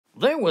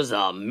There was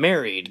a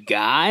married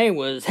guy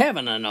was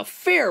having an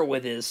affair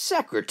with his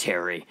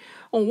secretary.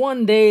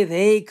 One day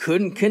they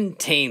couldn't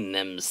contain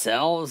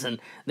themselves and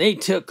they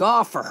took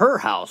off for her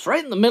house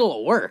right in the middle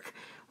of work.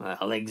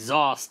 Well,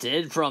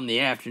 exhausted from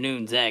the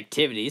afternoon's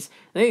activities,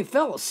 they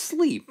fell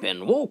asleep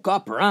and woke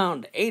up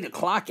around 8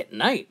 o'clock at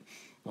night.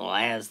 Well,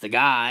 as the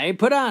guy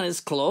put on his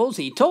clothes,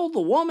 he told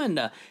the woman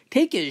to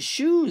take his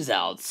shoes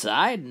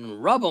outside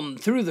and rub 'em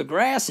through the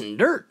grass and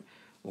dirt.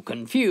 Well,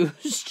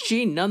 confused,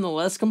 she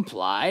nonetheless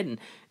complied, and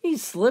he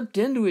slipped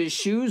into his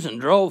shoes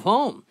and drove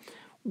home.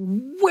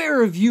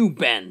 "Where have you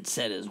been?"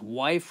 said his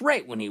wife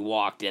right when he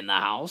walked in the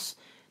house.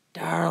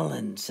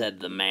 "Darling,"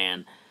 said the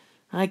man,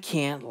 "I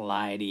can't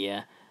lie to you.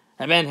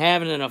 I've been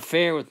having an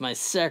affair with my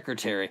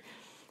secretary.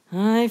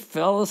 I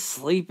fell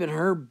asleep in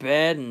her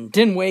bed and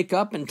didn't wake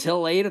up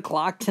until 8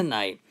 o'clock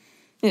tonight."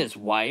 His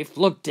wife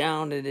looked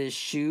down at his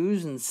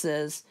shoes and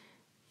says,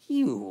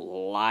 "You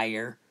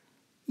liar.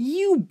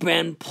 You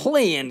been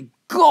playing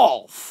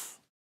golf."